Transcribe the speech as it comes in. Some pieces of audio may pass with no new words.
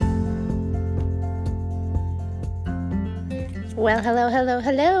Well,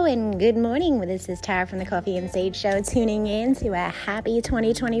 hello, and good morning. This is Tara from the Coffee and Sage Show, tuning in to a happy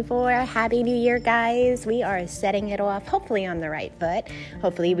 2024. Happy New Year, guys. We are setting it off, hopefully on the right foot.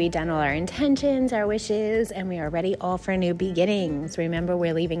 Hopefully we've done all our intentions, our wishes, and we are ready all for new beginnings. Remember,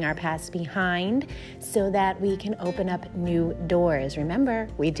 we're leaving our past behind so that we can open up new doors. Remember,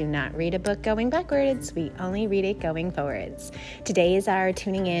 we do not read a book going backwards. We only read it going forwards. Today is our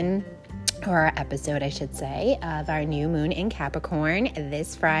tuning in, or our episode, I should say, of our new moon in Capricorn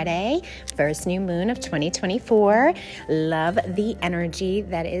this Friday, first new moon of 2024. Love the energy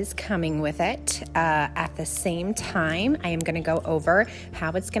that is coming with it. At the same time, I am going to go over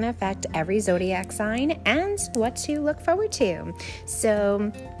how it's going to affect every zodiac sign and what to look forward to.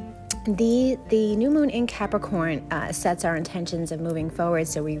 So the new moon in Capricorn sets our intentions of moving forward,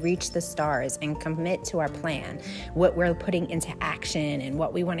 so we reach the stars and commit to our plan, what we're putting into action and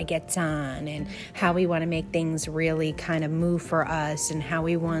what we want to get done and how we want to make things really kind of move for us and how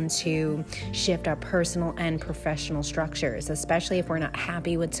we want to shift our personal and professional structures, especially if we're not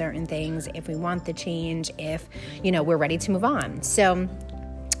happy with certain things, if we want the change, if, we're ready to move on. So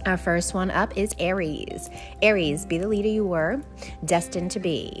our first one up is Aries. Aries, be the leader you were destined to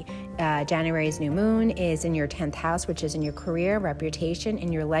be. January's new moon is in your 10th house, which is in your career, reputation,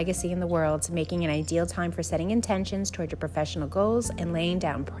 and your legacy in the world, making an ideal time for setting intentions toward your professional goals and laying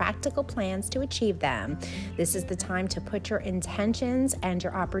down practical plans to achieve them. This is the time to put your intentions and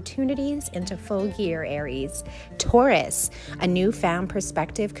your opportunities into full gear, Aries. Taurus, a newfound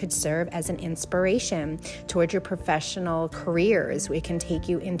perspective could serve as an inspiration toward your professional careers. We can take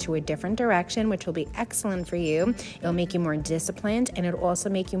you into a different direction, which will be excellent for you. It'll make you more disciplined, and it'll also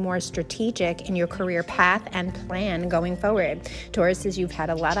make you more strategic in your career path and plan going forward. Taurus, as you've had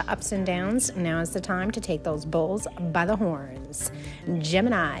a lot of ups and downs, now is the time to take those bulls by the horns.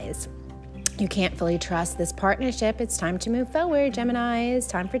 Geminis, you can't fully trust this partnership. It's time to move forward, Gemini. It's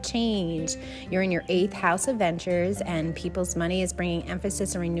time for change. You're in your 8th house of ventures, and people's money is bringing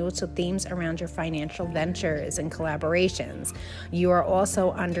emphasis and renewal to themes around your financial ventures and collaborations. You are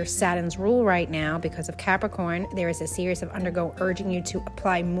also under Saturn's rule right now because of Capricorn. There is a series of undergo urging you to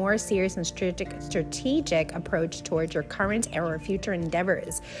apply more serious and strategic approach towards your current or future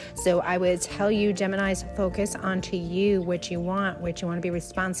endeavors. So I would tell you, Gemini's, focus onto you, what you want to be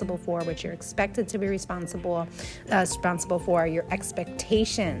responsible for, what you're expected to be responsible for, your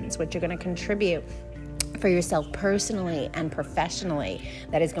expectations, what you're going to contribute for yourself personally and professionally.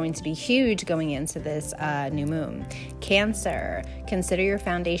 That is going to be huge going into this new moon. Cancer, consider your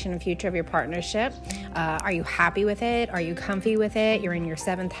foundation and future of your partnership. Are you happy with it? Are you comfy with it? You're in your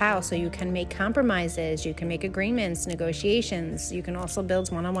 7th house, so you can make compromises, you can make agreements, negotiations. You can also build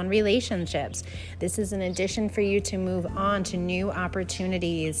one-on-one relationships. This is an addition for you to move on to new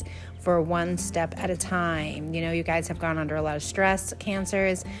opportunities for one step at a time. You guys have gone under a lot of stress,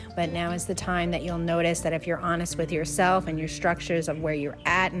 Cancers, but now is the time that you'll notice that if you're honest with yourself and your structures of where you're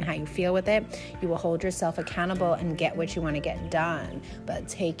at and how you feel with it, you will hold yourself accountable and get what you want to get done. But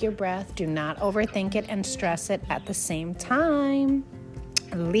take your breath, do not overthink it and stress it at the same time.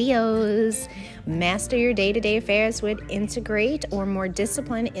 Leos, master your day-to-day affairs would integrate or more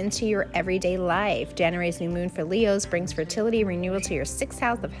discipline into your everyday life. January's new moon for Leos brings fertility, renewal to your 6th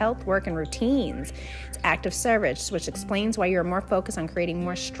house of health, work, and routines. It's active service, which explains why you're more focused on creating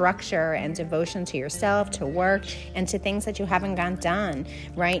more structure and devotion to yourself, to work, and to things that you haven't got done.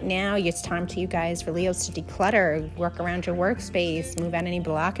 Right now, it's time to you guys, for Leos, to declutter, work around your workspace, move out any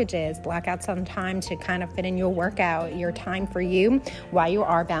blockages, block out some time to kind of fit in your workout, your time for you, while you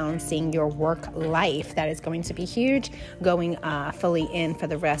are balancing your work life. That is going to be huge going fully in for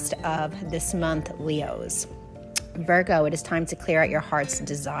the rest of this month, Leos. Virgo, it is time to clear out your heart's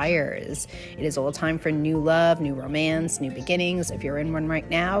desires. It is all time for new love, new romance, new beginnings. If you're in one right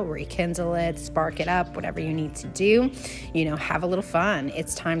now, rekindle it, spark it up, whatever you need to do. Have a little fun.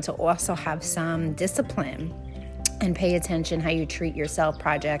 It's time to also have some discipline and pay attention how you treat yourself,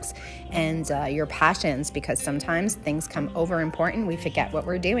 projects, and your passions, because sometimes things come over important. We forget what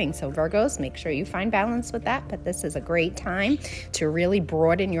we're doing. So Virgos, make sure you find balance with that. But this is a great time to really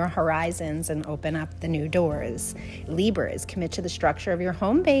broaden your horizons and open up the new doors. Libras, commit to the structure of your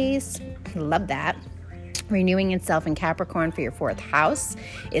home base. Love that. Renewing itself in Capricorn for your 4th house.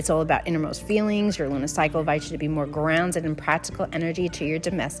 It's all about innermost feelings. Your lunar cycle invites you to be more grounded in practical energy to your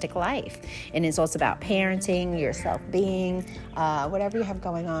domestic life. And it's also about parenting, your self-being, whatever you have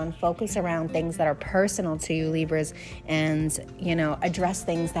going on. Focus around things that are personal to you, Libras, and, address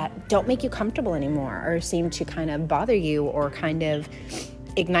things that don't make you comfortable anymore or seem to kind of bother you or kind of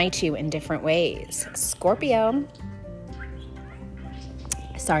ignite you in different ways. Scorpio,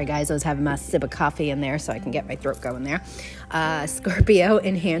 Sorry, guys, I was having my sip of coffee in there so I can get my throat going there. Scorpio,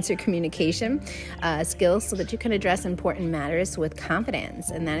 enhance your communication skills so that you can address important matters with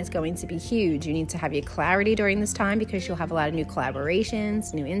confidence, and that is going to be huge. You need to have your clarity during this time because you'll have a lot of new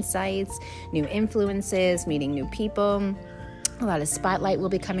collaborations, new insights, new influences, meeting new people. A lot of spotlight will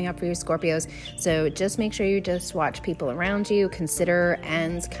be coming up for you, Scorpios. So just make sure you just watch people around you, consider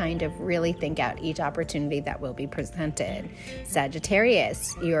and kind of really think out each opportunity that will be presented.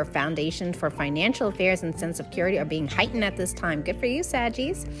 Sagittarius, your foundation for financial affairs and sense of security are being heightened at this time. Good for you,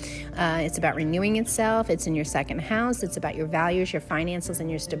 Saggies. It's about renewing itself. It's in your second house. It's about your values, your finances, and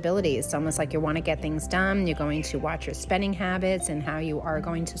your stability. It's almost like you want to get things done. You're going to watch your spending habits and how you are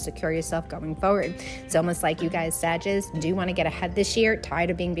going to secure yourself going forward. It's almost like you guys, Saggies, do want to get ahead this year, tired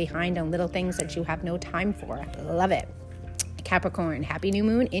of being behind on little things that you have no time for. Love it. Capricorn, happy new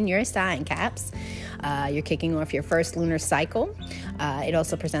moon in your sign, Caps. You're kicking off your first lunar cycle. It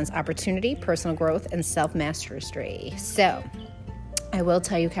also presents opportunity, personal growth, and self-mastery. So I will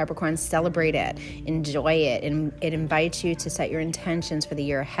tell you, Capricorn, celebrate it, enjoy it, and it invites you to set your intentions for the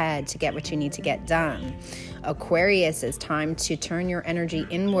year ahead to get what you need to get done. Aquarius, it's time to turn your energy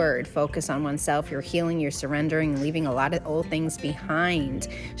inward, focus on oneself, you're healing, you're surrendering, leaving a lot of old things behind.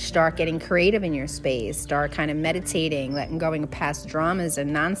 Start getting creative in your space, start kind of meditating, letting go of past dramas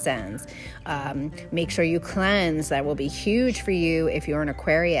and nonsense. Make sure you cleanse. That will be huge for you if you're an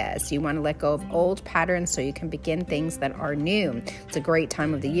Aquarius. You want to let go of old patterns so you can begin things that are new. It's a great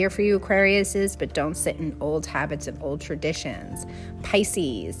time of the year for you, Aquariuses, but don't sit in old habits and old traditions.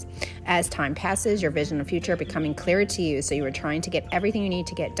 Pisces, as time passes, your vision of future becoming clearer to you. So you are trying to get everything you need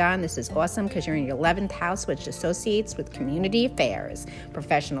to get done. This is awesome because you're in your 11th house, which associates with community affairs,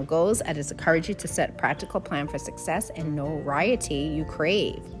 professional goals, and it encourages you to set a practical plan for success and notoriety you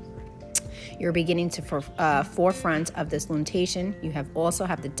crave. You're beginning to forefront of this lutation. You also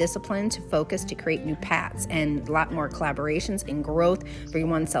have the discipline to focus to create new paths and a lot more collaborations and growth for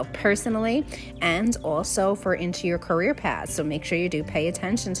oneself personally and also for into your career path. So make sure you do pay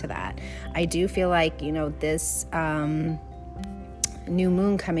attention to that. I do feel like, this new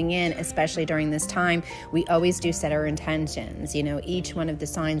moon coming in, especially during this time, we always do set our intentions. Each one of the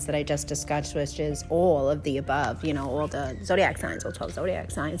signs that I just discussed, which is all of the above, all the zodiac signs, all 12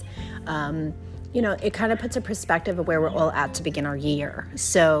 zodiac signs, it kind of puts a perspective of where we're all at to begin our year.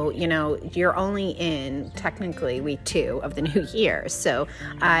 So, you're only in technically week 2 of the new year. So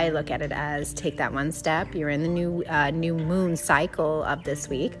I look at it as take that one step. You're in the new moon cycle of this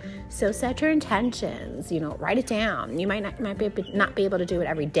week. So set your intentions, write it down. You might not be able to do it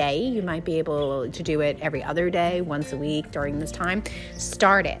every day. You might be able to do it every other day, once a week during this time.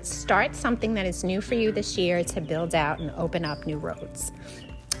 Start it. Start something that is new for you this year to build out and open up new roads.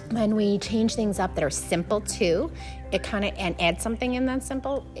 When we change things up that are simple too, and add something in that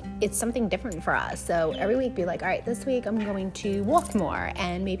simple, it's something different for us. So every week be like, all right, this week I'm going to walk more.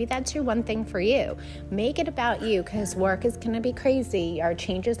 And maybe that's your one thing for you. Make it about you because work is going to be crazy. Our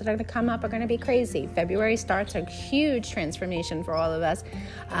changes that are going to come up are going to be crazy. February starts a huge transformation for all of us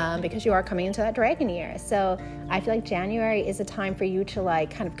because you are coming into that dragon year. So I feel like January is a time for you to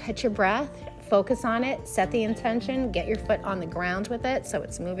kind of catch your breath, focus on it, set the intention, get your foot on the ground with it so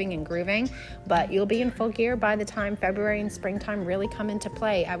it's moving and grooving, but you'll be in full gear by the time February and springtime really come into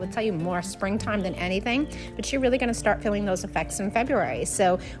play. I would tell you more springtime than anything, but you're really going to start feeling those effects in February.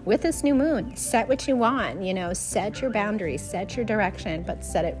 So with this new moon, set what you want, set your boundaries, set your direction, but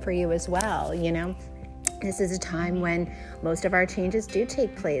set it for you as well, This is a time when most of our changes do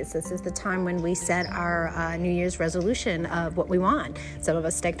take place. This is the time when we set our New Year's resolution of what we want. Some of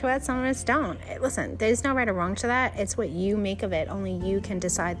us stick to it, some of us don't. Listen, there's no right or wrong to that. It's what you make of it. Only you can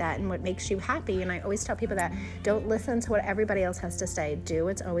decide that and what makes you happy. And I always tell people that don't listen to what everybody else has to say. Do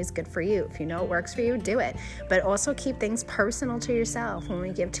what's always good for you. If you know it works for you, do it. But also keep things personal to yourself. When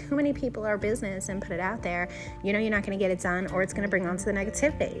we give too many people our business and put it out there, you're not going to get it done or it's going to bring on to the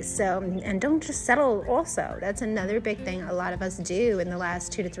negativity. So, and don't just settle also. That's another big thing a lot of us do in the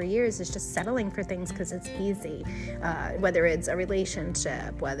last 2 to 3 years is just settling for things because it's easy. Whether it's a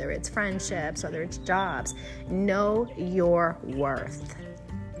relationship, whether it's friendships, whether it's jobs, know your worth.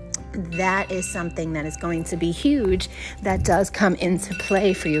 That is something that is going to be huge that does come into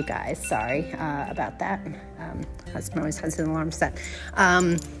play for you guys. Sorry about that. Husband always has an alarm set.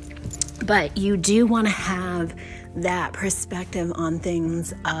 But you do want to have that perspective on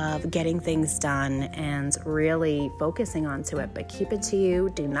things of getting things done and really focusing onto it. But keep it to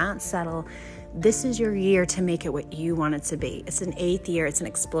you. Do not settle. This is your year to make it what you want it to be. It's an 8th year. It's an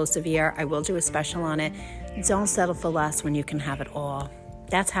explosive year. I will do a special on it. Don't settle for less when you can have it all.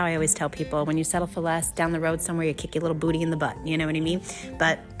 That's how I always tell people, when you settle for less, down the road somewhere, you kick your little booty in the butt. You know what I mean?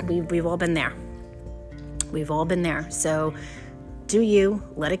 But we've all been there. We've all been there. So do you,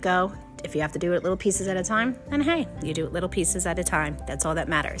 let it go. If you have to do it little pieces at a time, then hey, you do it little pieces at a time. That's all that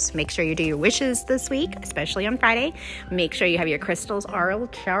matters. Make sure you do your wishes this week, especially on Friday. Make sure you have your crystals all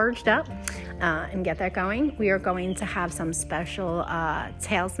charged up and get that going. We are going to have some special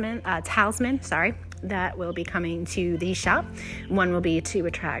talisman, that will be coming to the shop. One will be to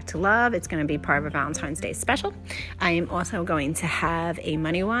attract love. It's going to be part of a Valentine's Day special. I am also going to have a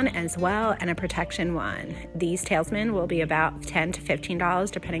money one as well and a protection one. These talisman will be about $10 to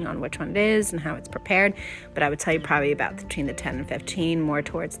 $15 depending on which one it is and how it's prepared, but I would tell you probably about between the 10 and 15, more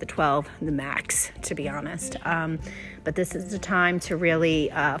towards the 12, the max, to be honest. But this is the time to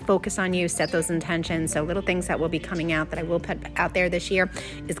really focus on you, set those intentions. So little things that will be coming out that I will put out there this year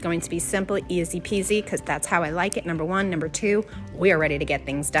is going to be simple, easy peasy, because that's how I like it, number one. Number two, we are ready to get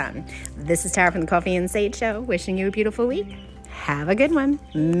things done. This is Tara from the Coffee and Sage Show, wishing you a beautiful week. Have a good one.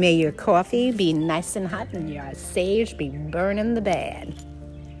 May your coffee be nice and hot and your sage be burning the bad.